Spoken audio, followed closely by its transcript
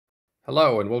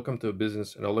Hello and welcome to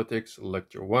Business Analytics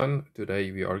Lecture 1.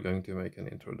 Today we are going to make an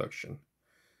introduction.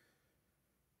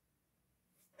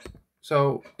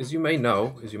 So, as you may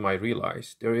know, as you might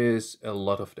realize, there is a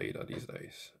lot of data these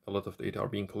days. A lot of data are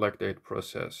being collected,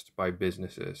 processed by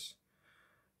businesses,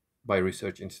 by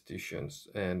research institutions,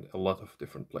 and a lot of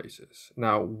different places.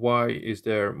 Now, why is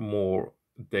there more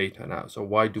data now? So,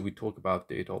 why do we talk about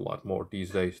data a lot more these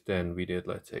days than we did,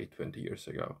 let's say, 20 years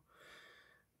ago?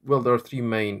 Well, there are three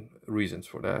main reasons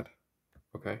for that.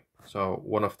 Okay, so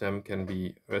one of them can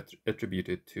be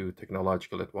attributed to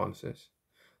technological advances.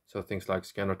 So things like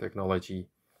scanner technology,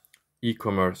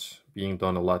 e-commerce being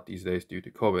done a lot these days due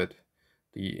to COVID,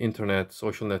 the internet,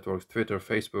 social networks, Twitter,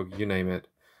 Facebook, you name it,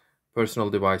 personal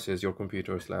devices, your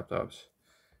computers, laptops,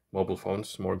 mobile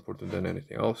phones, more important than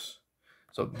anything else.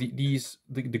 So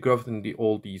the growth in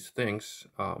all these things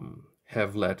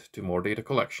have led to more data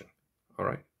collection. All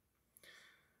right.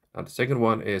 And the second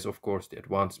one is, of course, the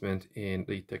advancement in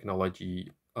the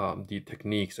technology, the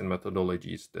techniques and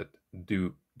methodologies that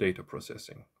do data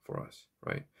processing for us,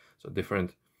 right? So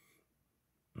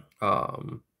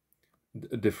um,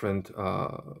 different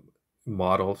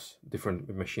models,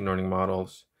 different machine learning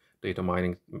models, data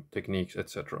mining techniques,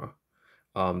 etc.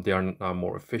 They are now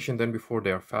more efficient than before.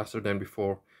 They are faster than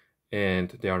before, and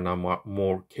they are now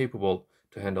more capable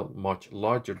to handle much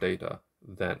larger data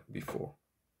than before.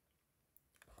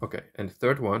 Okay, and the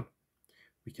third one,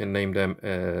 we can name them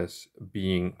as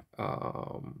being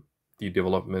the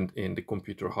development in the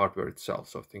computer hardware itself.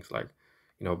 So things like,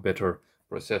 better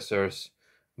processors,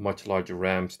 much larger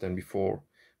RAMs than before,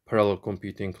 parallel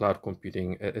computing, cloud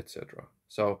computing, etc.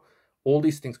 So all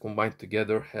these things combined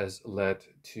together has led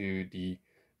to the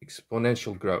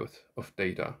exponential growth of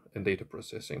data and data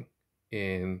processing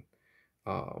in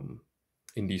um,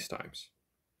 in these times.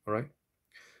 All right.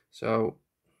 So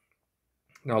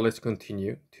now let's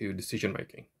continue to decision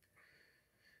making.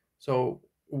 So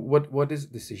what is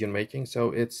decision making?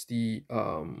 So it's the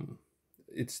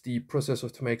process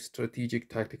of to make strategic,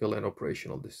 tactical, and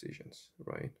operational decisions,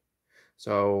 right?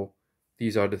 So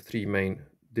these are the three main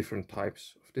different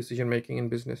types of decision making in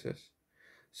businesses.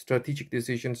 Strategic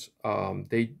decisions,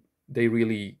 they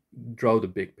really draw the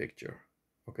big picture.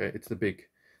 Okay, it's the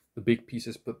big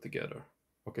pieces put together.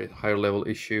 Okay, higher level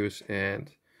issues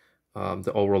and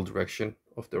the overall direction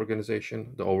of the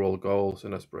organization, the overall goals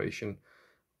and aspiration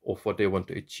of what they want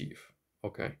to achieve.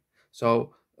 Okay,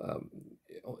 so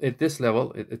at this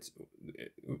level, it's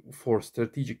for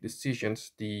strategic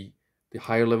decisions. The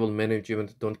higher level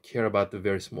management don't care about the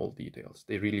very small details.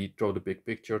 They really draw the big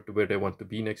picture to where they want to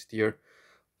be next year.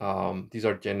 These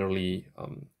are generally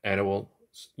annual.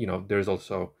 There's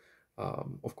also,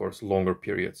 of course, longer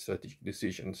period strategic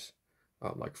decisions,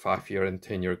 like 5-year and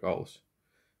 10-year goals,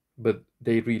 but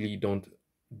they really don't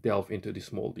delve into the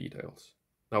small details.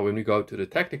 Now, when we go to the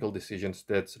tactical decisions,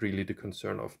 that's really the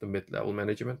concern of the mid-level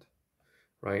management,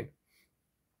 right?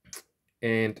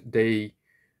 And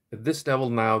at this level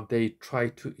now, they try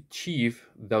to achieve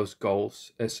those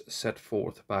goals as set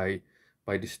forth by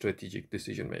the strategic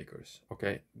decision makers.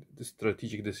 Okay, the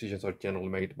strategic decisions are generally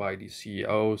made by the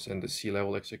CEOs and the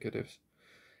C-level executives.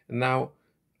 And now,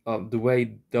 the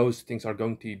way those things are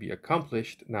going to be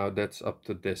accomplished, now that's up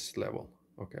to this level.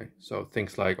 Okay, so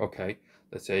things like, okay,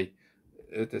 let's say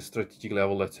at the strategic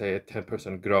level, let's say a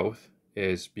 10% growth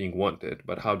is being wanted,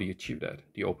 but how do you achieve that?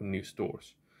 Do you open new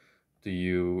stores? Do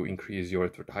you increase your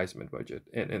advertisement budget?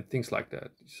 And things like that.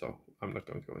 So I'm not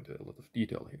going to go into a lot of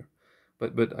detail here,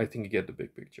 but I think you get the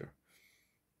big picture.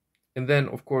 And then,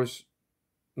 of course,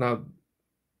 now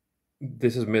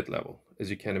this is mid-level. As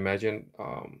you can imagine,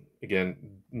 again,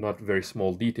 not very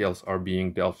small details are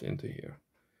being delved into here.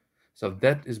 So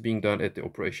that is being done at the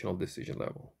operational decision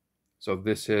level. So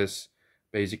this is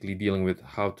basically dealing with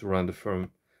how to run the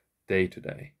firm day to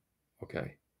day.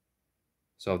 Okay.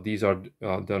 So these are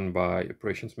done by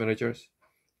operations managers.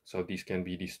 So these can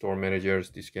be the store managers.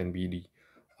 These can be the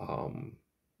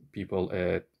people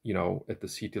at the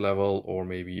city level or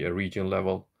maybe a region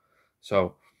level.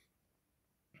 So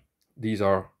these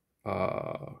are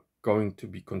going to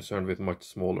be concerned with much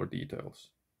smaller details.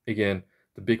 Again,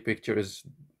 the big picture is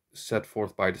set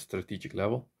forth by the strategic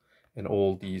level, and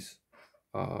all these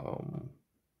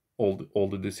all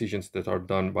the decisions that are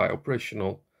done by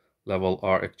operational level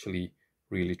are actually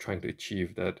really trying to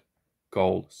achieve that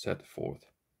goal set forth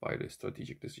by the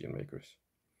strategic decision makers.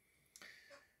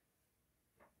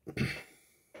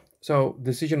 So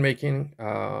decision making,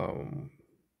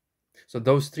 so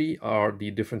those three are the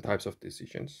different types of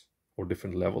decisions or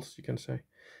different levels, you can say.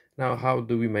 Now, how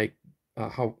do we make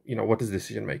what is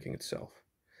decision making itself?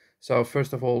 So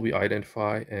first of all, we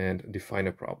identify and define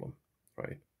a problem,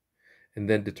 right? and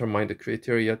then determine the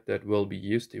criteria that will be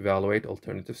used to evaluate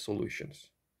alternative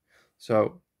solutions.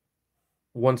 So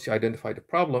once you identify the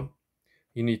problem,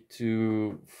 you need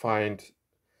to find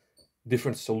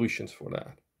different solutions for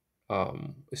that,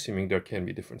 assuming there can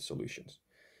be different solutions.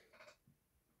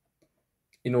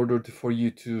 In order for you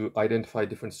to identify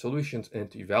different solutions and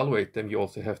to evaluate them, you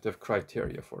also have to have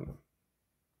criteria for them.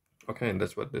 Okay, and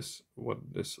that's what this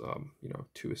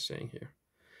two is saying here.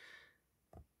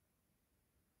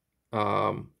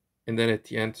 And then at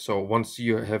the end, so once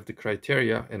you have the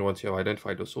criteria and once you have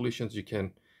identified those solutions, you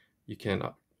can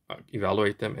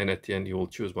evaluate them, and at the end you will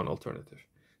choose one alternative.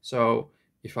 So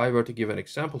if I were to give an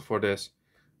example for this,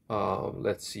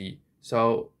 let's see.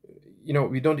 So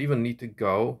we don't even need to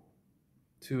go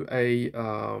to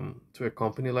a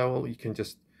company level. You can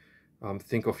just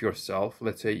think of yourself.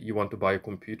 Let's say you want to buy a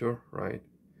computer, right?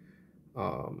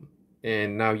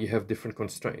 And now you have different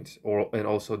constraints, and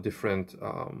also different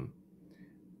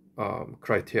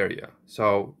criteria.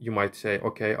 So you might say,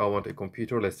 okay, I want a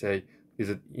computer. Let's say, is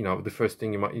it, the first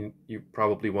thing you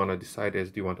probably want to decide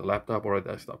is, do you want a laptop or a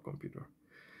desktop computer?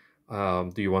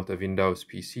 Do you want a Windows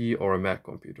PC or a Mac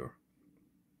computer?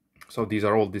 So these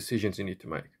are all decisions you need to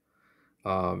make.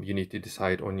 You need to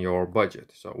decide on your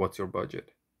budget. So what's your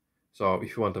budget? So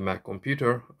if you want a Mac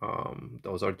computer,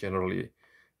 those are generally,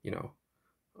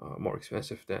 more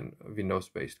expensive than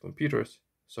Windows-based computers.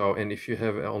 So, and if you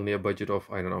have only a budget of,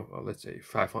 I don't know, let's say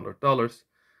 $500,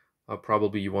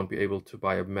 probably you won't be able to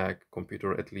buy a Mac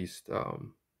computer, at least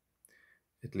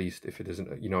if it isn't,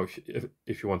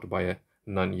 if you want to buy a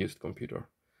non-used computer.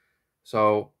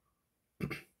 So,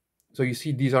 so you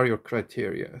see, these are your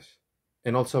criteria,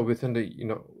 and also within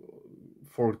the,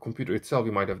 for the computer itself,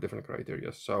 you might have different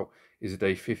criteria. So, is it a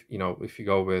if you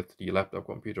go with the laptop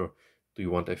computer, do you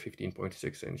want a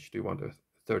 15.6 inch? Do you want a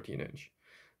 13 inch?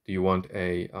 Do you want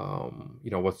a,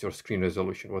 what's your screen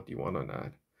resolution? What do you want on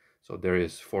that? So there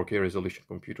is 4K resolution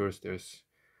computers. There's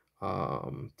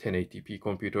 1080p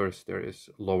computers. There is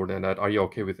lower than that. Are you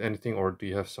okay with anything, or do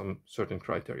you have some certain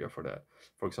criteria for that?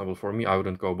 For example, for me, I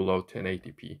wouldn't go below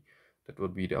 1080p. That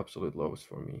would be the absolute lowest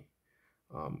for me.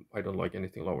 I don't like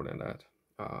anything lower than that.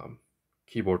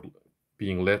 Keyboard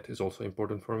being lit is also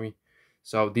important for me.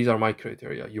 So these are my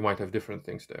criteria. You might have different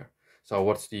things there. So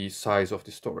what's the size of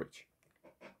the storage?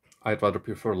 I'd rather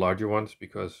prefer larger ones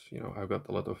because, I've got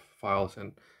a lot of files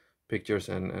and pictures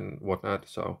and whatnot.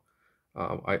 So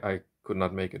I could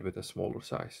not make it with a smaller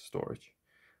size storage.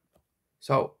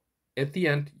 So at the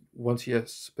end, once you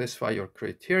specify your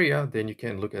criteria, then you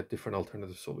can look at different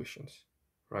alternative solutions,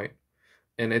 right?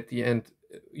 And at the end,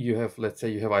 you have, let's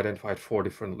say you have identified 4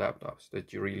 different laptops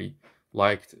that you really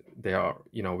liked. They are,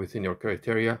 within your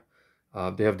criteria.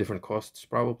 They have different costs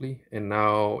probably. And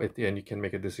now at the end, you can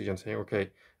make a decision saying,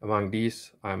 okay, among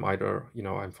these, I'm either,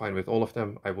 I'm fine with all of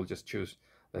them. I will just choose,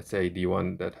 let's say, the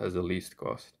one that has the least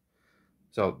cost.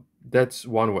 So that's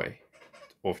one way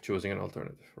of choosing an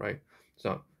alternative, right?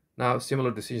 So now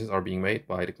similar decisions are being made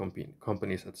by the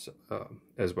companies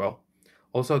as well.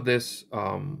 Also, this,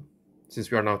 since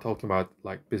we are now talking about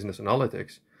like business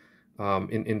analytics,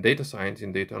 in data science,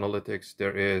 in data analytics,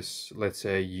 there is, let's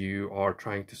say you are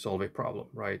trying to solve a problem,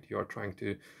 right? You are trying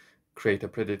to create a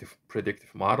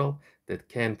predictive model that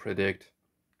can predict,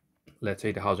 let's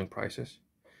say, the housing prices.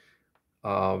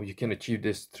 You can achieve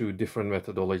this through different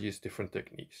methodologies, different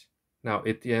techniques. Now,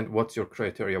 at the end, what's your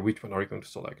criteria? Which one are you going to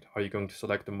select? Are you going to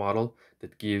select the model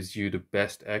that gives you the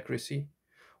best accuracy?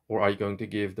 Or are you going to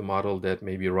give the model that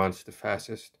maybe runs the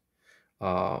fastest?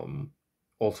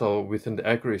 Also, within the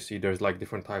accuracy, there's like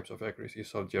different types of accuracy.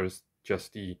 So there's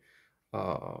just the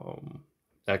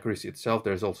accuracy itself.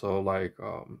 There's also like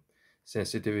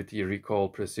sensitivity, recall,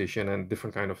 precision, and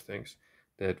different kind of things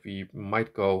that we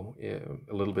might go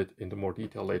a little bit into more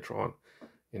detail later on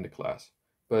in the class.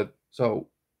 But so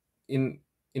in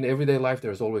everyday life,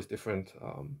 there's always different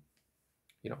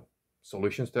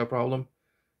solutions to a problem.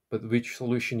 But which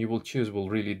solution you will choose will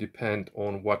really depend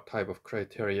on what type of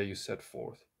criteria you set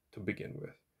forth to begin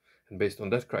with. And based on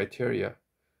that criteria,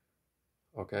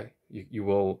 okay, you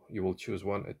will choose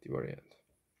one at the very end.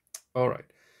 All right.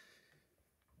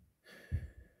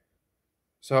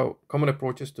 So common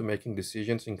approaches to making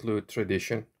decisions include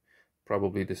tradition.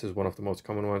 Probably this is one of the most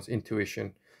common ones.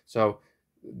 Intuition. So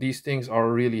these things are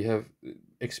really have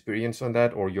experience on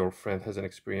that, or your friend has an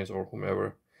experience, or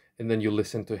whomever, and then you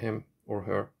listen to him or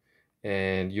her,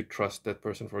 and you trust that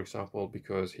person, for example,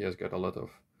 because he has got a lot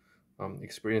of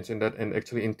experience in that. And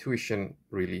actually intuition,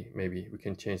 really, maybe we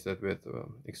can change that with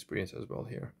experience as well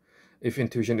here. If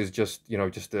intuition is just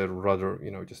just a rather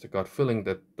just a gut feeling,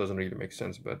 that doesn't really make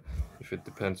sense. But if it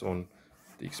depends on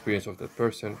the experience of that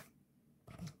person,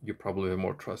 you probably have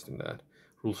more trust in that.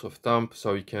 Rules of thumb,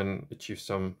 so you can achieve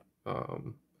some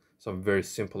very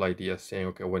simple ideas, saying,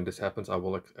 okay, when this happens, I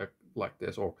will act like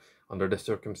this, or under this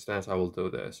circumstance, I will do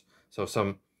this. So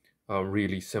some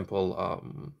really simple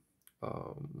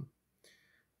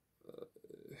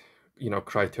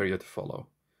criteria to follow.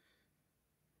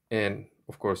 And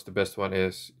of course, the best one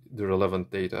is the relevant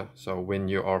data. So when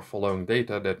you are following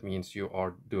data, that means you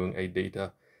are doing a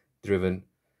data-driven,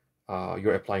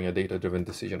 you're applying a data-driven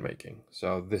decision making.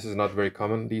 So this is not very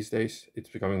common these days. It's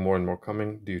becoming more and more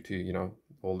common due to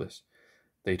all this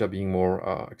data being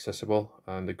more accessible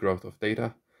and the growth of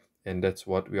data. And that's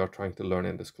what we are trying to learn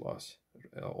in this class.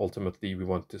 Ultimately, we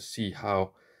want to see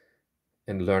how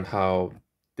and learn how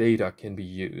data can be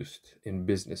used in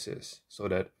businesses so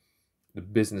that the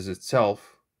business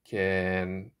itself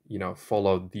can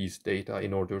follow these data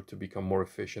in order to become more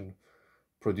efficient,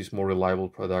 produce more reliable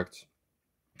products,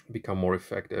 become more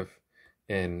effective,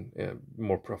 and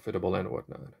more profitable and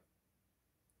whatnot.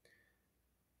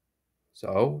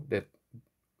 So that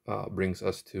brings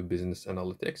us to business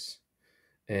analytics.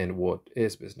 And what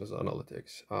is business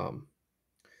analytics?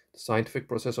 The scientific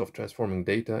process of transforming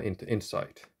data into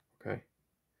insight. Okay,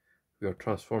 we are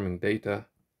transforming data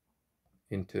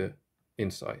into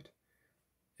insight.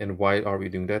 And why are we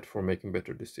doing that? For making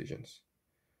better decisions.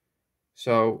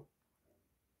 So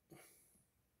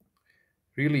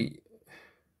really,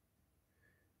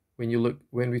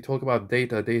 when we talk about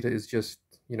data is just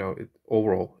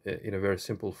overall in a very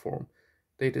simple form.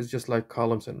 Data is just like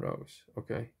columns and rows.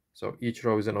 Okay, so each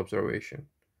row is an observation.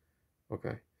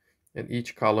 Okay, and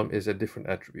each column is a different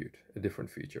attribute, a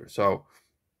different feature. So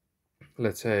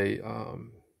let's say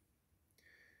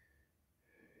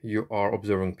you are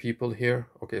observing people here.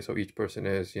 Okay, so each person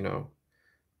is,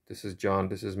 this is John,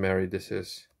 this is Mary, this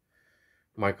is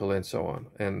Michael, and so on.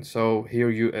 And so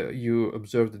here you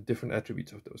observe the different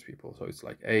attributes of those people. So it's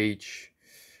like age,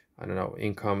 I don't know,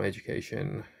 income,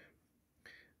 education,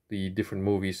 the different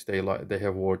movies they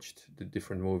have watched, the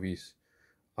different movies,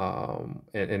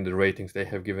 and the ratings they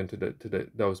have given to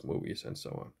those movies, and so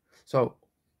on. So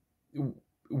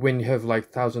when you have like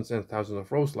thousands and thousands of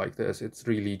rows like this, it's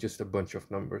really just a bunch of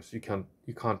numbers. You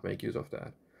can't make use of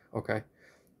that. Okay,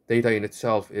 data in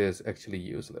itself is actually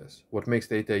useless. What makes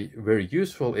data very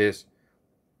useful is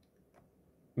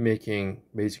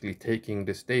basically taking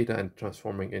this data and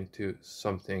transforming into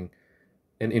something,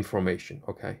 an information.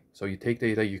 Okay, so you take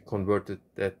data, you convert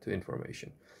that to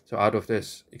information. So out of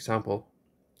this example,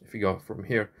 if you go from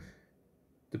here,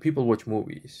 the people watch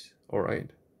movies, all right,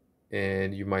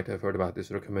 and you might have heard about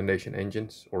this recommendation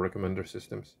engines or recommender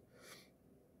systems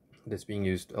that's being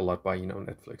used a lot by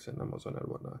Netflix and Amazon and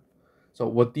whatnot. So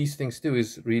what these things do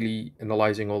is really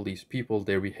analyzing all these people,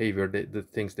 their behavior, the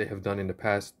things they have done in the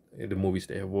past, the movies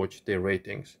they have watched, their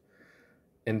ratings,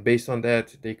 and based on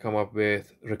that they come up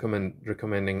with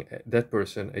recommending that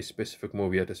person a specific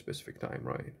movie at a specific time,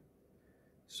 right?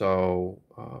 So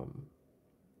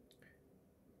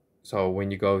so when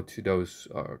you go to those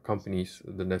companies,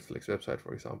 the Netflix website,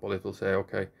 for example, it will say,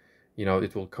 okay,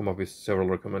 it will come up with several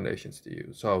recommendations to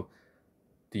you. So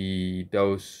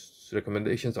those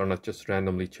recommendations are not just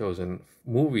randomly chosen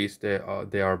movies. They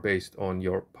are based on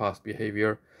your past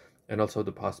behavior and also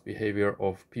the past behavior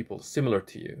of people similar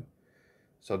to you.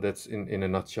 So that's in a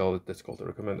nutshell, that's called a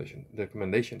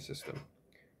recommendation system.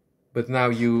 But now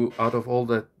out of all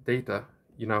that data,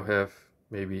 you now have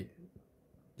maybe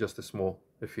just a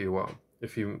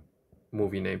few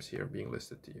movie names here being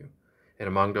listed to you, and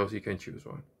among those you can choose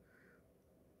one.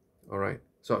 All right,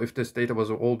 so if this data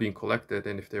was all being collected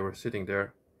and if they were sitting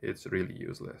there, it's really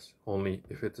useless. Only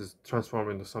if it is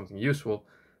transformed into something useful,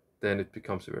 then it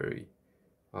becomes very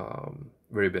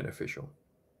very beneficial.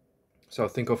 So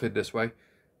think of it this way: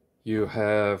 you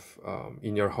have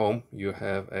in your home, you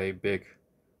have a big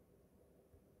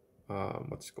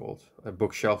what's it called, a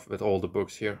bookshelf with all the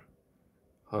books here,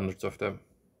 hundreds of them,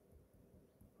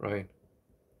 right?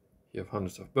 You have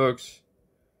hundreds of books,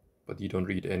 but you don't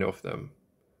read any of them.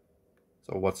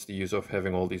 So what's the use of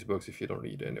having all these books if you don't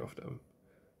read any of them?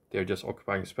 They're just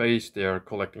occupying space, they're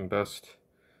collecting dust,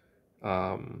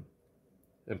 and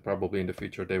probably in the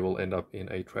future they will end up in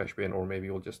a trash bin, or maybe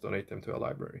we'll just donate them to a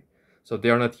library. So they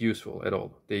are not useful at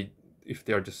all. If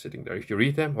they are just sitting there. If you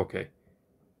read them, okay.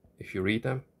 If you read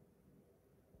them,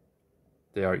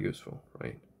 they are useful,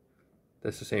 right?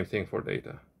 That's the same thing for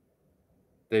data.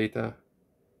 Data,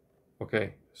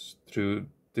 okay, through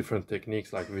different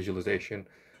techniques like visualization,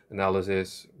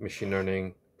 analysis, machine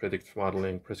learning, predictive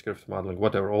modeling, prescriptive modeling,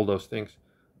 whatever, all those things,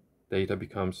 data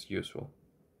becomes useful.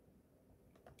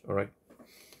 All right.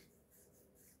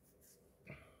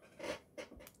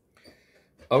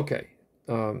 Okay,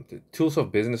 The tools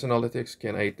of business analytics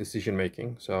can aid decision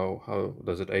making. So how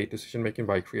does it aid decision making?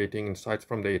 By creating insights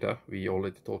from data. We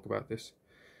already talked about this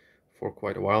for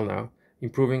quite a while now.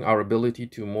 Improving our ability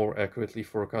to more accurately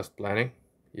forecast planning.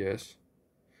 Yes.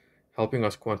 Helping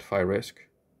us quantify risk.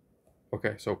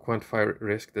 Okay, so quantify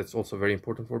risk, that's also very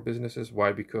important for businesses.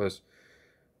 Why? Because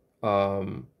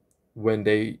when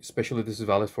they, especially this is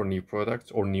valid for new products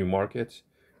or new markets,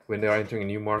 when they are entering a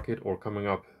new market or coming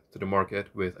up to the market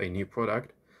with a new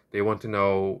product, they want to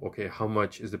know, okay, how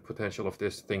much is the potential of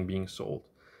this thing being sold?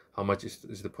 How much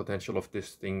is the potential of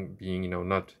this thing being,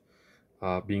 not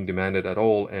being demanded at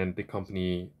all, and the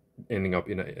company ending up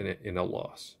in a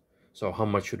loss? So how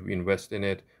much should we invest in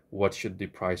it? What should the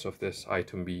price of this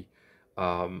item be?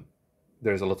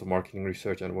 There's a lot of marketing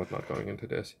research and whatnot going into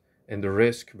this. And the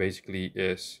risk basically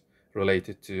is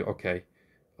related to, okay,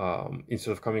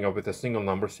 instead of coming up with a single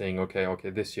number saying, okay,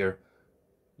 this year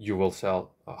you will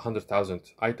sell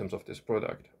 100,000 items of this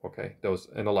product. Okay, those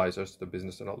analyzers, the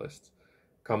business analysts,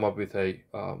 come up with a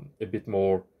bit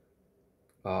more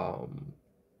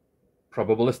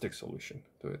probabilistic solution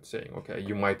to it, saying, okay,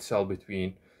 you might sell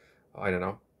between, I don't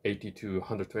know, 80 to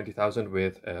 120,000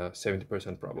 with a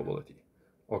 70% probability.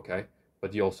 Okay,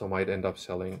 but you also might end up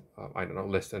selling, I don't know,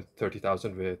 less than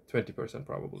 30,000 with 20%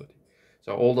 probability.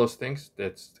 So all those things,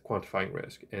 that's quantifying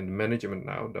risk. And management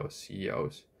now, those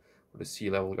CEOs or the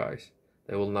C-level guys,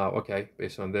 they will now, okay,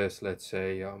 based on this, let's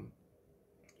say,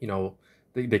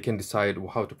 they can decide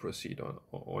how to proceed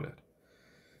on it.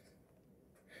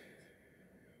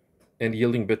 And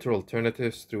yielding better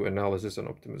alternatives through analysis and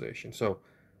optimization. So,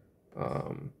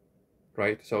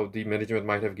 right, so the management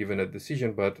might have given a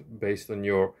decision, but based on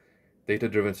your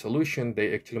data-driven solution,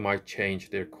 they actually might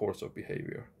change their course of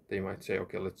behavior. They might say,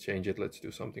 okay, let's change it, let's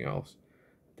do something else.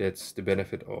 That's the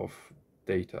benefit of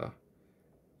data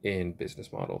in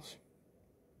business models.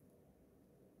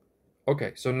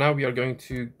 Okay, so now we are going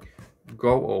to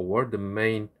go over the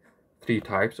main 3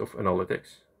 types of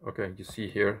analytics. Okay, you see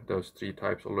here those 3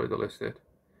 types already listed: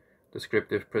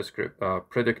 descriptive,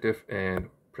 predictive, and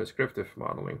prescriptive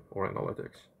modeling or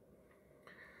analytics.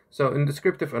 So in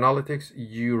descriptive analytics,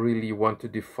 you really want to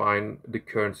define the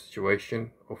current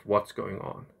situation of what's going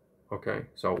on. Okay,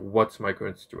 so what's my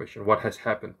current situation? What has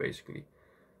happened basically?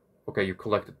 Okay, you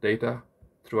collected data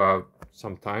throughout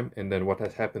some time, and then what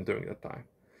has happened during that time.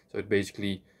 So it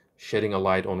basically shedding a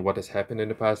light on what has happened in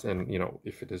the past, and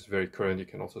if it is very current, you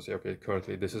can also say, okay,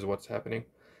 currently this is what's happening.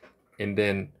 And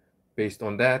then based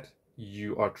on that,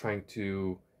 you are trying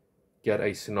to get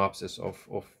a synopsis of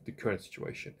the current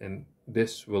situation. And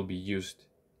this will be used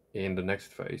in the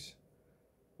next phase,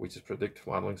 which is predictive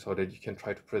modeling, so that you can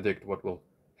try to predict what will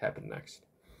happen next.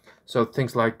 So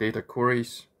things like data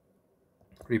queries,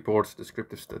 reports,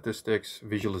 descriptive statistics,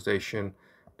 visualization,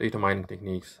 data mining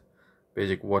techniques,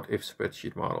 basic what-if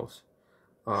spreadsheet models.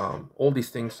 All these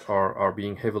things are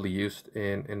being heavily used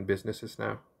in businesses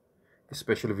now,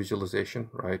 especially visualization,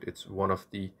 right? It's one of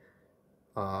the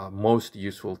most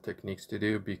useful techniques to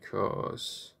do,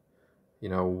 because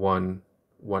one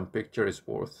picture is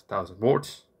worth 1,000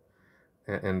 words,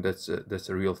 and that's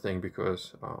a real thing,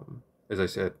 because as I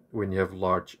said, when you have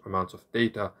large amounts of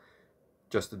data,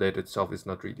 just the data itself is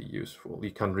not really useful.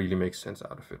 You can't really make sense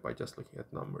out of it by just looking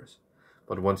at numbers.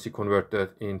 But once you convert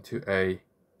that into a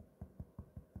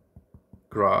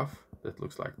graph that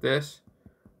looks like this,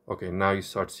 okay, now you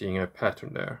start seeing a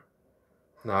pattern there.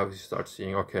 Now you start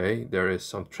seeing, okay, there is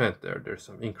some trend there, there's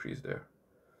some increase there.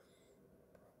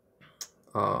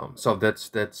 So that's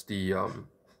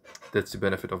the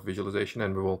benefit of visualization,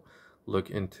 and we will look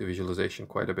into visualization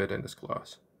quite a bit in this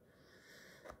class.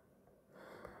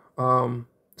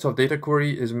 So data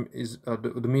query is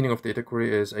the meaning of data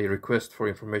query is a request for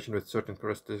information with certain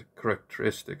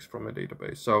characteristics from a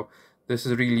database. So this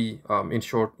is really, in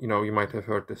short, you might have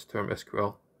heard this term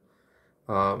SQL.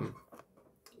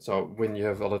 So when you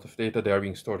have a lot of data, they are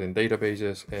being stored in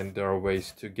databases, and there are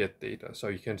ways to get data. So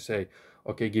you can say,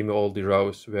 okay, give me all the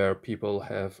rows where people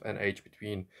have an age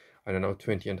between, I don't know,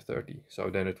 20 and 30. So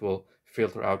then it will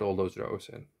filter out all those rows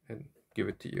and give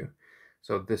it to you.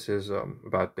 So this is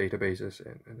about databases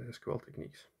and SQL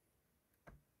techniques.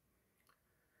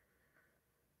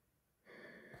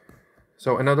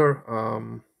 So another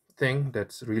thing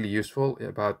that's really useful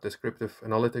about descriptive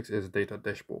analytics is data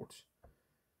dashboards.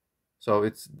 So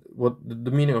it's what the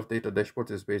meaning of data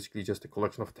dashboards is basically just a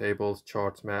collection of tables,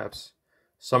 charts, maps,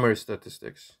 summary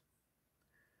statistics.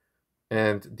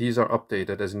 And these are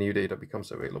updated as new data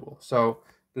becomes available. So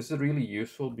this is really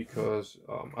useful because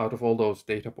out of all those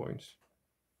data points,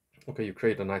 okay, you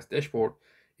create a nice dashboard.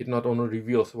 It not only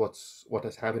reveals what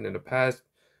has happened in the past,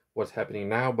 what's happening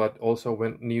now, but also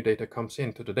when new data comes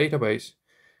into the database,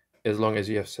 as long as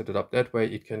you have set it up that way,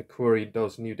 it can query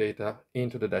those new data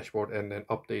into the dashboard and then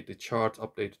update the charts,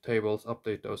 update the tables,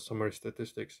 update those summary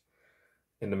statistics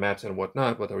in the maps and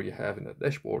whatnot, whatever you have in the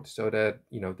dashboard, so that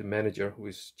the manager who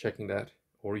is checking that,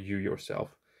 or you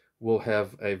yourself, will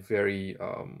have a very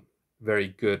very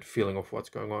good feeling of what's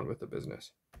going on with the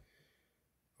business.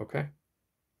 Okay.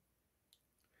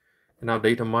 And now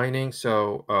data mining.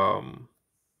 So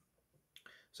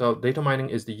data mining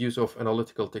is the use of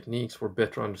analytical techniques for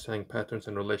better understanding patterns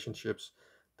and relationships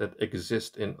that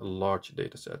exist in a large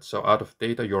data set. So out of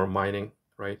data you're mining,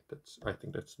 right? I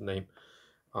think that's the name,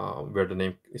 where the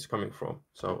name is coming from.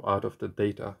 So out of the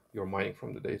data, you're mining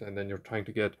from the data, and then you're trying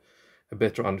to get a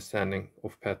better understanding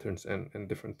of patterns and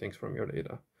different things from your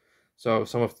data. So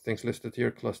some of the things listed here: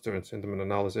 cluster and sentiment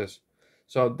analysis.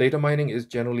 So data mining is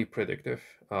generally predictive,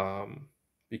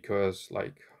 because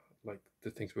like the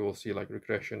things we will see, like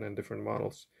regression and different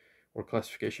models or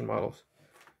classification models,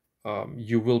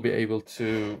 you will be able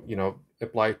to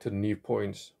apply to new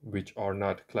points which are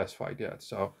not classified yet.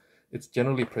 So it's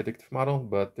generally a predictive model,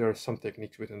 but there are some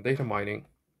techniques within data mining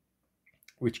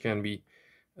which can be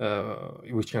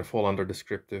which can fall under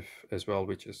descriptive as well,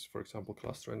 which is, for example,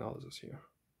 cluster analysis here.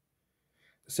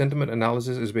 Sentiment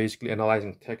analysis is basically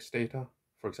analyzing text data,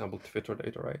 for example, Twitter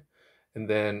data, right? And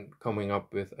then coming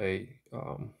up with a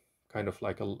kind of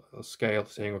like a scale,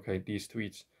 saying, okay, these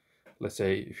tweets, let's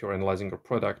say if you're analyzing your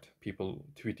product, people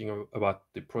tweeting about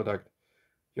the product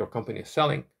your company is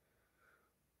selling.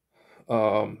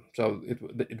 So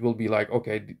it will be like,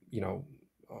 okay,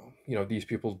 these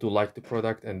people do like the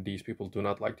product and these people do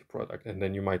not like the product, and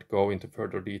then you might go into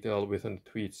further detail within the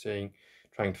tweet,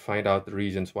 trying to find out the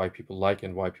reasons why people like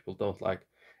and why people don't like,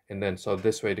 and then so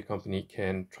this way the company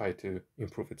can try to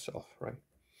improve itself, right?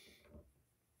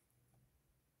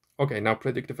 Okay, now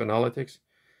predictive analytics.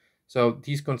 So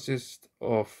these consist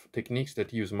of techniques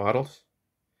that use models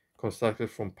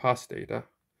constructed from past data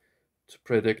to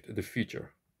predict the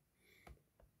future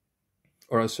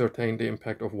or ascertain the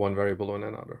impact of one variable on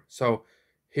another. So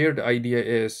here the idea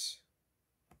is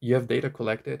you have data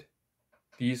collected.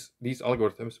 These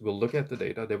algorithms will look at the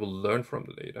data, they will learn from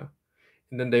the data,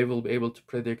 and then they will be able to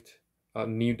predict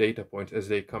new data points as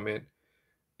they come in,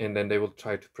 and then they will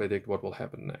try to predict what will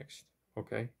happen next.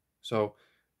 Okay, so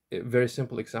a very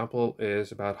simple example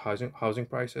is about housing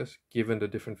prices. Given the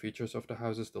different features of the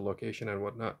houses, the location and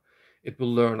whatnot, it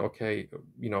will learn, okay,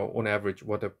 on average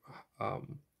what a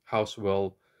house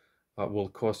will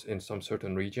cost in some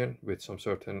certain region with some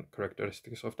certain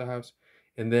characteristics of the house.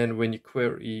 And then when you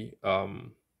query,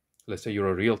 let's say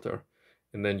you're a realtor,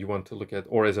 and then you want to look at,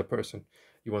 or as a person,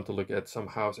 you want to look at some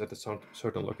house at a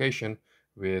certain location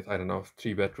with, I don't know,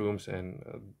 3 bedrooms and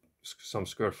some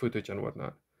square footage and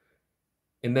whatnot.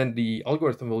 And then the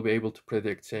algorithm will be able to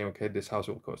predict, saying, okay, this house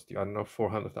will cost you, I don't know,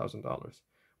 $400,000.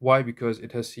 Why? Because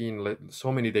it has seen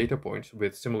so many data points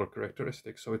with similar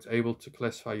characteristics, so it's able to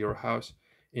classify your house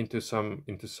into some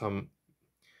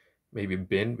maybe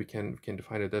bin. We can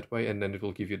define it that way, and then it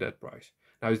will give you that price.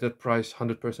 Now, is that price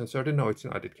 100% certain? No, it's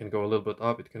not. It can go a little bit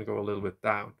up, it can go a little bit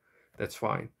down. That's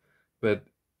fine. But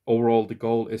overall, the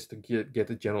goal is to get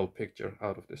a general picture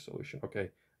out of this solution.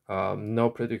 Okay, no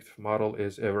predictive model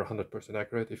is ever 100%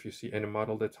 accurate. If you see any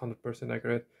model that's 100%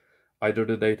 accurate, either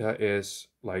the data is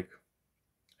like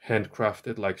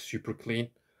handcrafted, like super clean,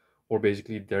 or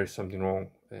basically there's something wrong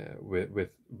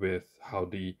with how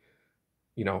the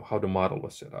how the model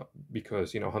was set up,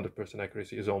 because 100%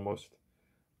 accuracy is almost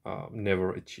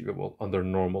never achievable under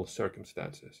normal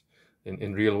circumstances.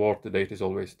 In real world, the data is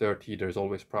always dirty, there's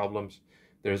always problems,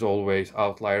 there's always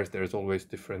outliers, there's always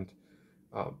different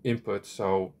inputs,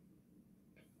 so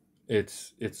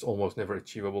it's almost never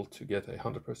achievable to get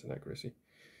 100% accuracy.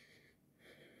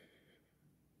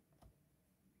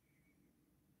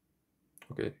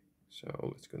 Okay, so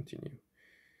let's continue.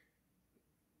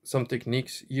 Some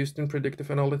techniques used in predictive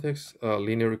analytics.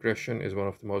 Linear regression is one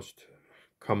of the most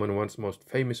common ones, most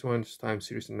famous ones. Time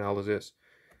series analysis.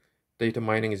 Data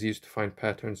mining is used to find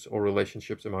patterns or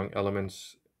relationships among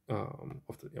elements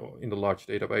in the large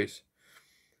database.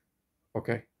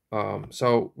 Okay,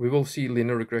 so we will see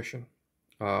linear regression.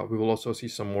 We will also see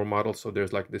some more models. So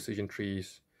there's like decision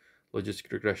trees,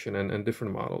 logistic regression, and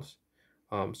different models.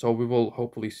 So we will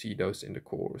hopefully see those in the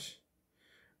course.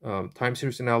 Time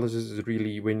series analysis is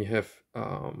really when you have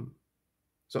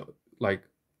so like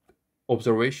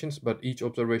observations, but each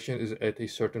observation is at a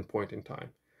certain point in time.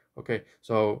 Okay,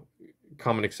 so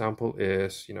common example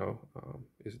is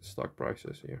is stock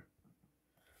prices here.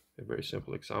 A very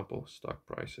simple example: stock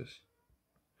prices.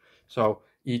 So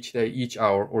each day, each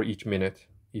hour, or each minute,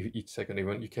 each second.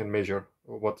 Even you can measure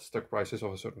what the stock price is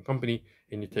of a certain company,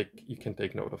 and you can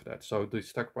take note of that. So the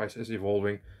stock price is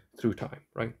evolving through time,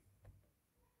 right?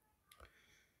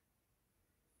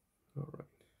 All right.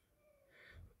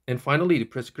 And finally, the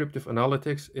prescriptive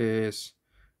analytics is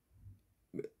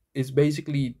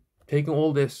basically taking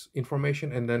all this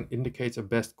information and then indicates a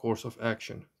best course of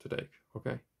action to take.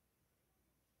 Okay.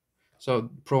 So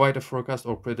provide a forecast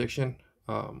or prediction.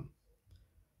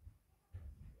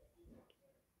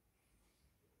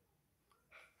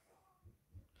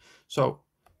 So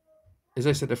as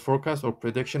I said, a forecast or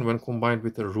prediction, when combined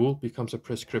with a rule, becomes a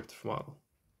prescriptive model.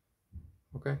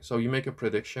 Okay, so you make a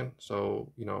prediction.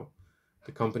 So,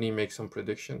 the company makes some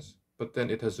predictions, but then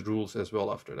it has rules as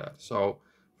well after that. So,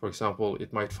 for example,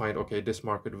 it might find, okay, this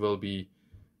market will be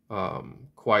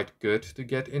quite good to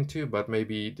get into, but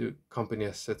maybe the company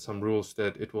has set some rules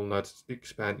that it will not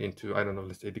expand into, I don't know,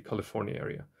 let's say the California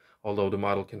area. Although the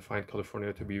model can find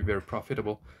California to be very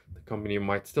profitable, the company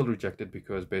might still reject it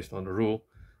because based on the rule,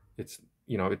 it's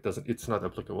not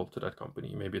applicable to that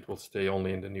company. Maybe it will stay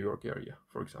only in the New York area,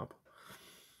 for example.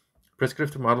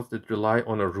 Prescriptive models that rely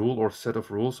on a rule or set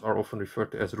of rules are often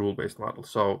referred to as rule-based models.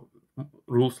 So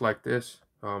rules like this,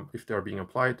 if they are being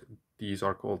applied, these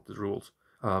are called the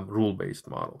rule-based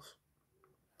models.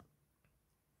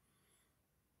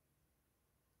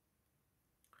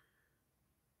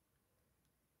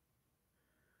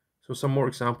 So some more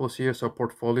examples here. So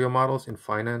portfolio models in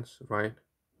finance, right?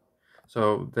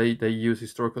 So they use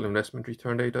historical investment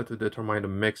return data to determine the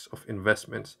mix of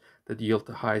investments that yield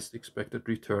the highest expected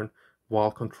return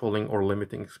while controlling or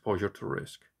limiting exposure to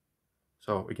risk.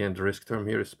 So again, the risk term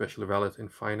here is especially valid in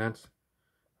finance,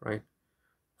 right?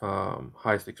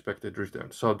 Highest expected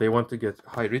return. So they want to get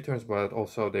high returns, but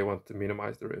also they want to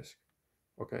minimize the risk.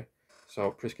 Okay,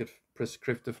 so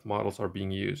prescriptive models are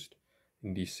being used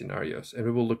in these scenarios, and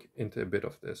we will look into a bit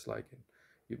of this, like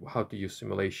how to use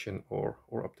simulation or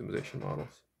optimization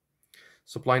models.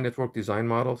 Supply network design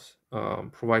models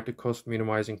provide the cost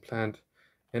minimizing plant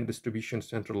and distribution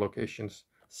center locations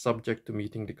subject to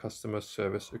meeting the customer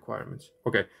service requirements.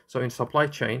 Okay, so in supply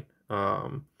chain,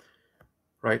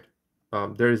 right,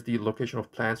 there is the location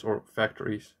of plants or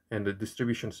factories and the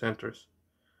distribution centers.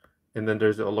 And then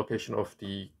there's the allocation of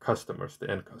the customers, the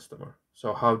end customer.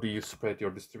 So how do you spread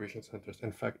your distribution centers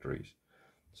and factories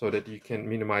so that you can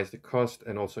minimize the cost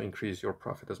and also increase your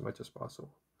profit as much as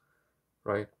possible,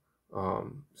 right?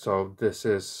 So this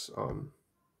is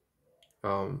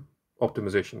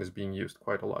optimization is being used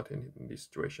quite a lot in these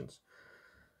situations.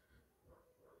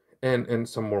 And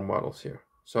some more models here.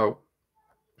 So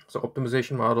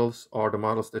optimization models are the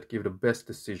models that give the best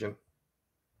decision,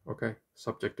 okay,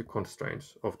 subject to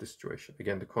constraints of the situation.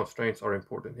 Again, the constraints are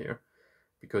important here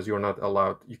because you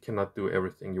cannot do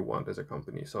everything you want as a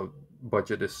company. So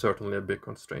budget is certainly a big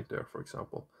constraint there, for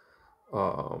example.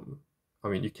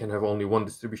 You can have only one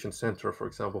distribution center, for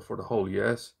example, for the whole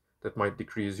US. That might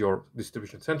decrease your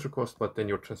distribution center cost, but then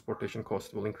your transportation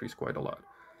cost will increase quite a lot.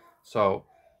 So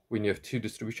when you have two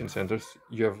distribution centers,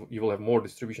 you will have more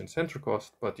distribution center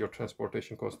cost, but your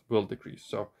transportation cost will decrease.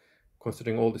 So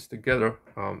considering all this together,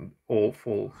 all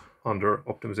fall under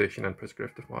optimization and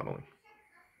prescriptive modeling.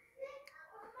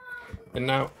 And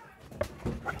now,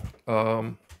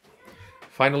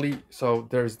 finally, so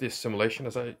there's this simulation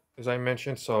as I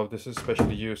mentioned. So this is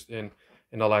especially used in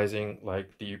analyzing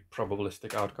like the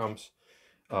probabilistic outcomes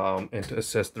and to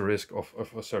assess the risk of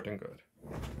a certain good.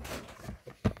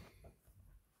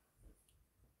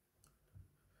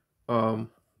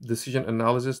 Decision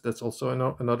analysis, that's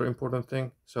also another important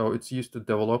thing. So it's used to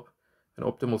develop an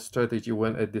optimal strategy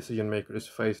when a decision maker is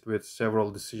faced with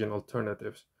several decision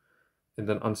alternatives in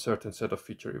an uncertain set of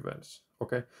future events.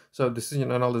 Okay, so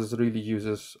decision analysis really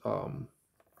uses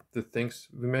the things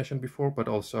we mentioned before, but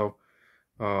also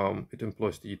it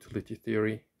employs the utility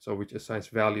theory, so which assigns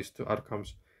values to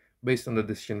outcomes based on the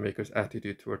decision maker's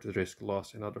attitude towards risk,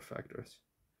 loss, and other factors.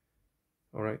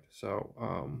 All right,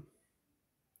 so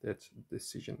that's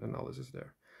decision analysis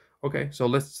there. Okay, so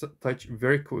let's touch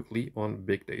very quickly on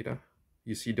big data.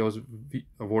 You see those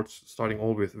words starting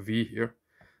all with V here.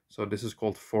 So this is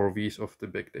called 4 V's of the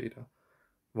big data: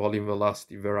 volume,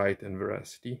 velocity, variety, and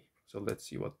veracity. So let's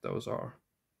see what those are.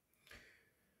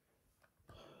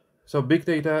 So big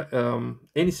data,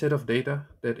 any set of data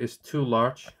that is too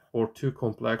large or too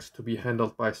complex to be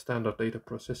handled by standard data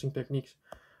processing techniques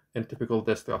and typical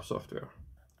desktop software.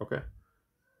 Okay.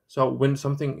 So when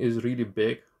something is really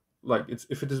big, like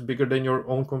if it is bigger than your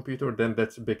own computer, then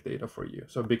that's big data for you.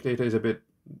 So big data is a bit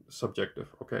subjective.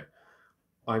 Okay.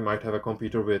 I might have a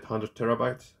computer with 100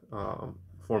 terabytes.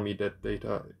 For me, that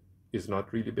data is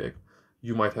not really big.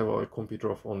 you might have a computer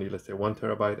of only, let's say, 1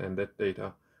 TB, and that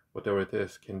data, whatever it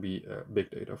is, can be big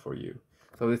data for you.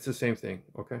 So it's the same thing,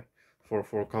 okay?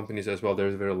 For companies as well,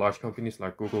 there's very large companies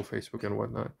like Google, Facebook, and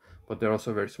whatnot, but there are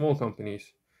also very small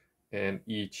companies, and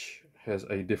each has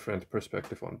a different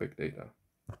perspective on big data.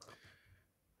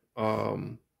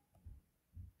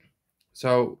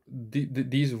 So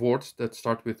these words that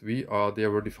start with V, they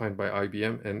were defined by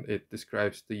IBM, and it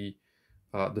describes the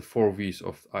 4 V's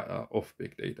of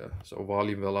big data. So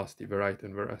volume, velocity, variety,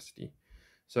 and veracity.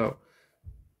 So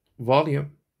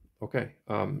volume, okay,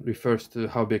 refers to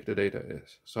how big the data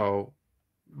is. So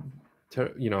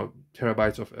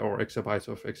terabytes of or exabytes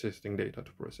of existing data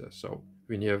to process. So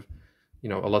when you have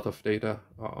a lot of data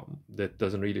that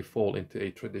doesn't really fall into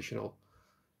a traditional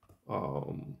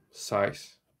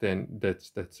size, then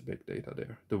that's big data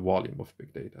there, the volume of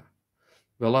big data.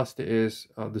 Velocity is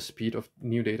the speed of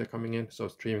new data coming in, so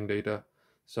streaming data.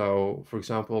 So for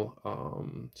example,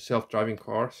 self-driving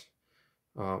cars,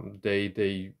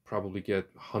 they probably get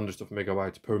hundreds of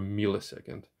megabytes per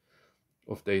millisecond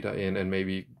of data in, and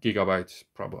maybe gigabytes,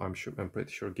 probably I'm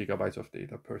pretty sure gigabytes of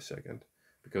data per second,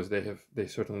 because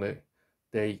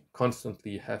they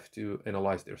constantly have to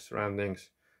analyze their surroundings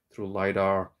through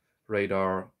LiDAR,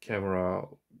 radar, camera,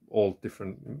 all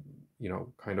different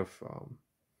kind of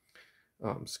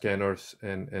scanners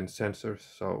and sensors.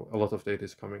 So a lot of data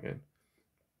is coming in.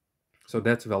 So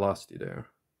that's velocity there.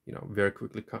 Very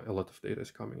quickly a lot of data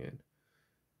is coming in.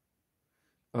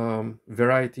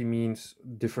 Variety means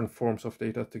different forms of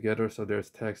data together. So there's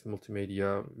text,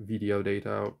 multimedia, video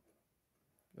data,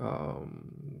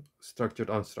 structured,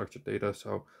 unstructured data.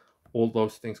 So all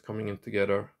those things coming in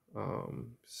together,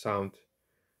 sound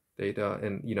data,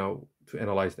 and to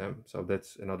analyze them. So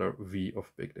that's another V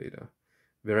of big data.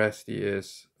 Veracity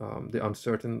is the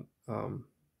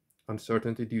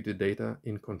uncertainty due to data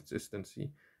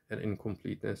inconsistency and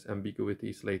incompleteness,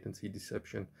 ambiguities, latency,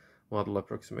 deception, model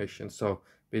approximation. So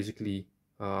basically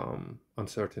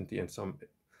uncertainty and some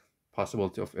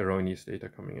possibility of erroneous data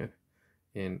coming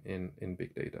in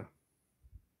big data.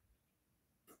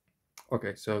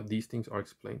 Okay, so these things are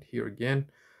explained here again.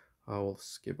 I will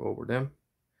skip over them.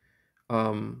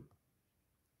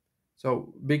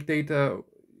 So big data,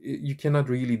 you cannot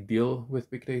really deal with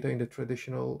big data in the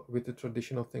traditional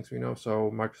things we know.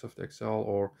 So Microsoft Excel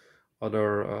or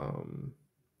other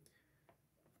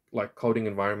like coding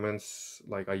environments,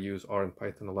 like I use R and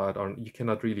Python a lot, you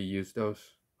cannot really use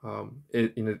those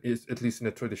at least in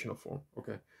a traditional form.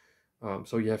 Okay,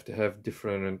 so you have to have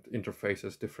different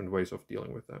interfaces, different ways of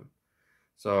dealing with them.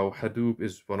 So Hadoop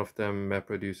is one of them.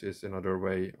 MapReduce is another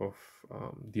way of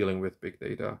dealing with big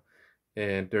data.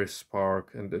 And there's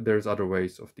Spark, and there's other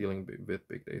ways of dealing with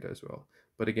big data as well.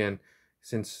 But again,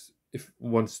 if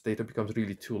once data becomes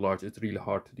really too large, it's really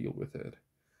hard to deal with it.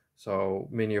 So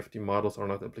many of the models are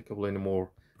not applicable anymore.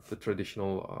 The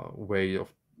traditional way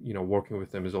of working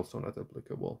with them is also not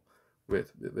applicable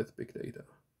with big data.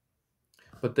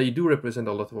 But they do represent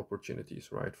a lot of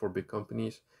opportunities, right? For big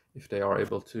companies, if they are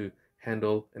able to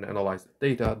handle and analyze the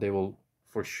data, they will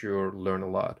for sure learn a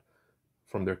lot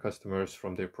from their customers,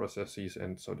 from their processes,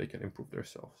 and so they can improve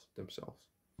themselves.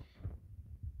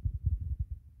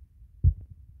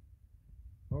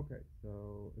 Okay,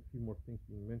 so a few more things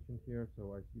being mentioned here.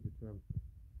 So I see the term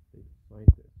data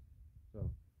scientist. So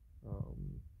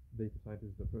data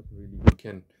scientist is the person really who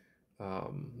can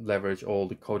leverage all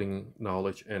the coding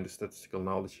knowledge and the statistical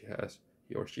knowledge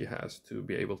he or she has to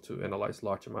be able to analyze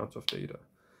large amounts of data.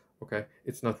 Okay,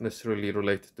 it's not necessarily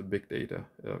related to big data.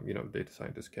 Data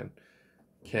scientists can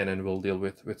and will deal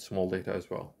with small data as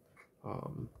well.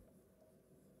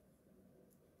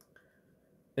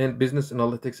 And business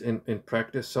analytics in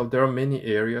practice. So there are many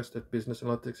areas that business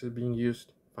analytics is being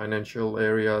used. Financial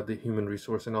area, the human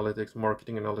resource analytics,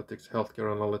 marketing analytics, healthcare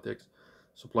analytics,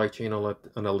 supply chain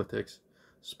analytics,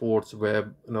 sports,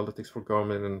 web analytics for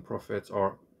government and profits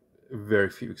are very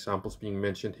few examples being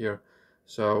mentioned here.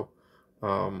 So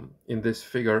in this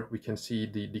figure, we can see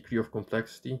the degree of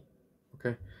complexity,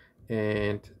 okay,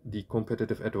 and the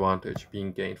competitive advantage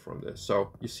being gained from this.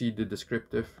 So you see the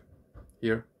descriptive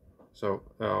here. So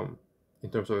in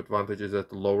terms of advantages at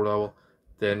the lower level,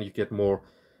 then you get more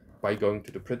by going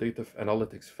to the predictive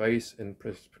analytics phase, and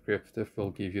prescriptive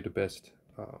will give you the best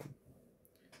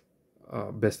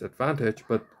advantage.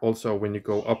 But also when you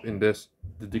go up in this,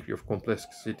 the degree of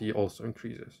complexity also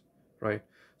increases, right?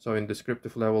 So in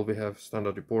descriptive level, we have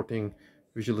standard reporting,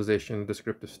 visualization,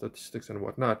 descriptive statistics, and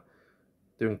whatnot.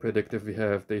 During predictive, we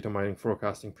have data mining,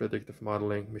 forecasting, predictive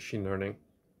modeling, machine learning.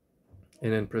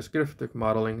 And in prescriptive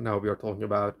modeling, now we are talking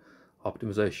about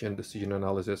optimization, decision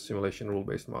analysis, simulation,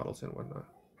 rule-based models, and whatnot.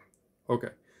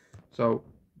 Okay, So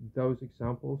those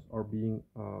examples are being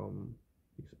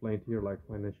explained here, like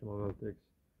financial analytics,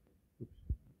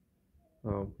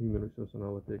 human resource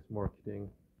analytics, marketing,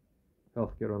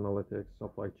 healthcare analytics,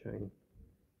 supply chain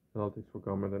analytics for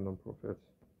government and non-profits,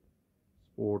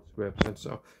 sports, webs, and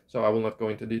so I will not go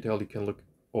into detail. You can look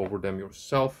over them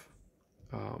yourself.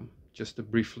 Just to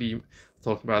briefly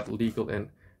talk about legal and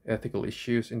ethical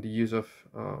issues in the use of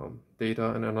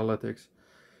data and analytics.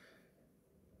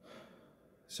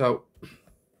 So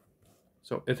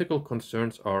ethical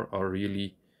concerns are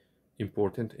really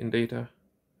important in data,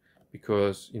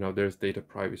 because there's data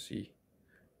privacy,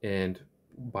 and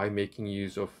by making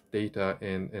use of data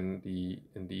and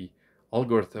the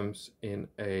algorithms in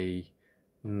a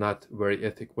not very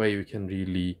ethic way, we can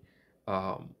really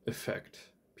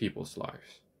affect people's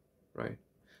lives, right?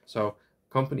 So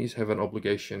companies have an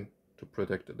obligation to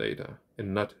protect the data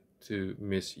and not to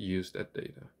misuse that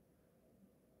data.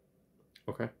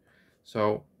 Okay,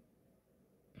 so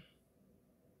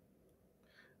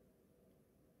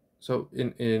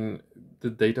in the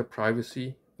data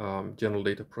privacy, general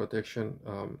data protection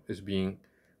is being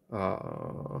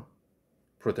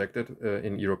protected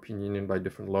in European Union by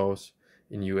different laws.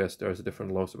 In US, there's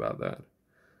different laws about that.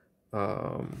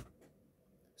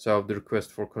 So the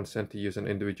request for consent to use an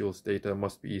individual's data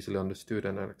must be easily understood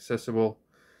and accessible.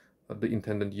 The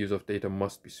intended use of data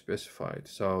must be specified.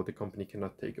 So the company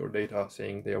cannot take your data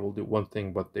saying they will do one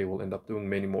thing, but they will end up doing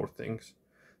many more things.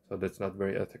 So that's not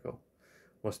very ethical.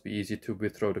 Must be easy to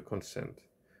withdraw the consent.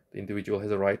 The individual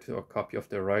has a right to a copy of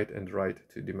their right and the right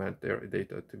to demand their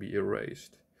data to be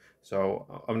erased.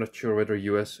 So I'm not sure whether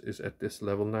US is at this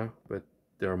level now, but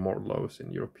there are more laws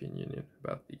in European Union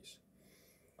about these.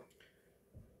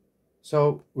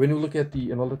 So when you look at the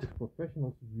analytics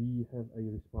professionals, we have a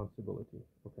responsibility,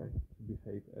 okay, to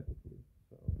behave ethically.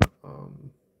 So,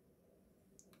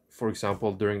 for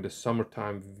example, during the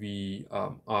summertime,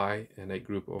 I and a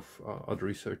group of other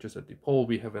researchers at DePaul,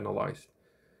 we have analyzed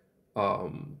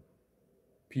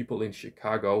people in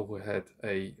Chicago who had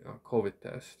a COVID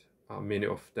test. Many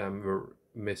of them were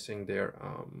missing their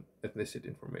ethnicity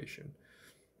information.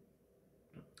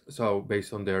 So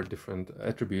based on their different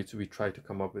attributes, we try to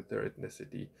come up with their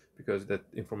ethnicity, because that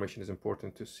information is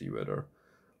important to see whether,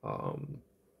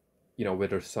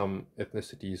 whether some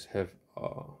ethnicities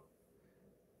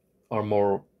are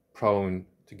more prone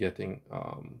to getting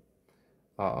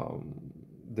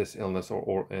this illness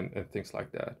and things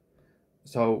like that.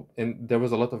 So, and there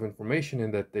was a lot of information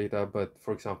in that data, but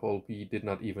for example, we did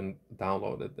not even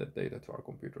download that data to our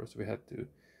computers. We had to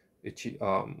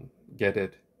get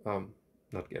it,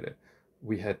 not get it.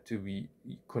 We had to be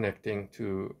connecting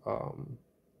to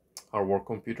our work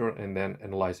computer and then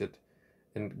analyze it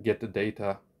and get the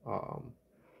data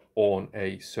on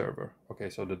a server. Okay,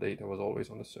 so the data was always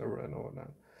on the server and all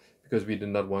that, because we did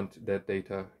not want that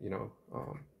data,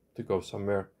 to go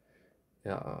somewhere.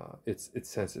 It's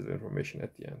sensitive information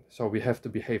at the end. So we have to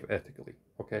behave ethically.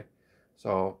 Okay,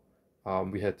 so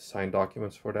we had to sign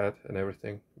documents for that and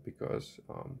everything, because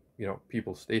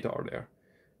people's data are there,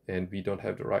 and we don't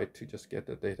have the right to just get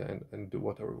the data and do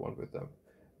whatever we want with them.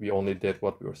 We only did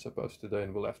what we were supposed to do,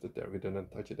 and we left it there. We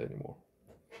didn't touch it anymore.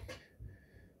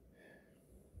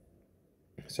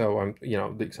 So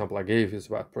the example I gave is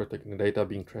about protecting the data,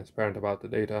 being transparent about the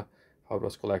data, how it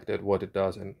was collected, what it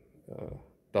does and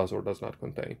does or does not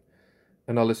contain.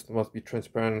 Analysts must be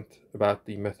transparent about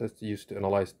the methods used to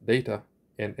analyze the data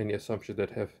and any assumptions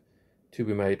that have to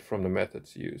be made from the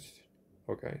methods used.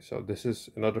 Okay, so this is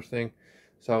another thing.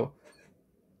 So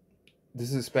this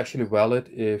is especially valid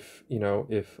if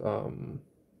in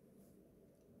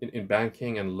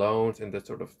banking and loans and that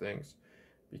sort of things,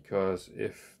 because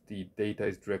if the data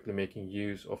is directly making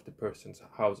use of the person's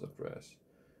house address,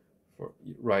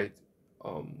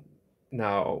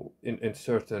 now in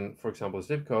certain, for example,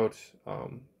 zip codes,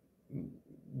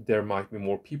 there might be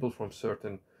more people from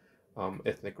certain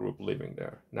ethnic group living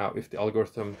there. Now, if the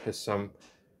algorithm has some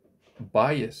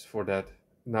bias for that,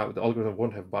 now the algorithm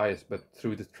won't have bias, but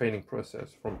through the training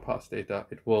process from past data,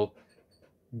 it will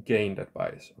gain that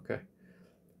bias. Okay,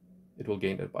 it will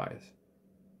gain that bias.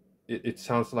 It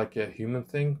sounds like a human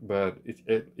thing, but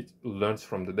it learns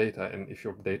from the data, and if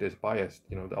your data is biased,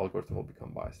 the algorithm will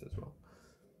become biased as well.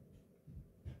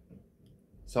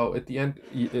 So at the end,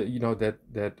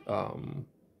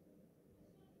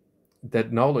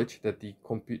 that knowledge that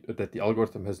the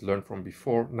algorithm has learned from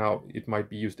before, now it might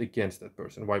be used against that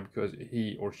person. Why? Because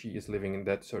he or she is living in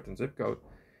that certain zip code,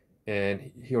 and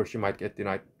he or she might get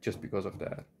denied just because of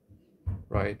that,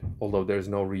 right? Although there's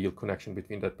no real connection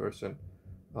between that person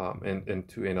and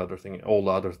to another thing, all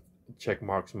the other check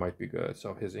marks might be good,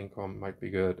 so his income might be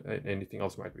good, and anything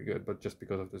else might be good, but just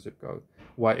because of the zip code.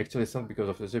 Why? Actually, it's not because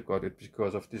of the zip code, it's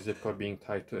because of the zip code being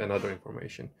tied to another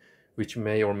information, which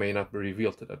may or may not be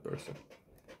revealed to that person.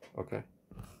 Okay.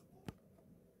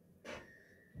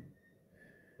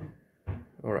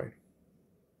 All right.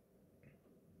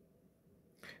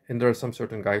 And there are some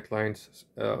certain guidelines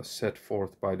set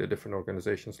forth by the different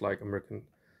organizations like American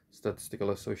Statistical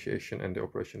Association and the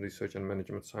Operation Research and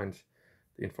Management Science,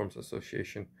 the Informs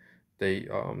Association. They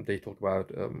talk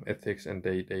about ethics, and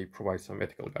they provide some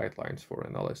ethical guidelines for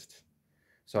analysts.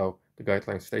 So the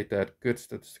guidelines state that good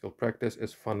statistical practice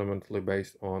is fundamentally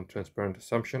based on transparent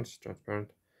assumptions,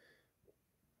 transparent,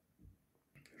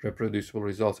 reproducible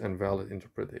results, and valid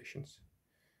interpretations.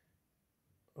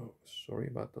 Oh, sorry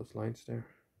about those lines there.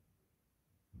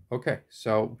 Okay,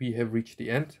 so we have reached the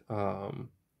end,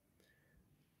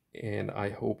 and I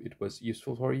hope it was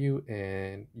useful for you,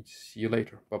 and see you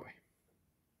later. Bye bye.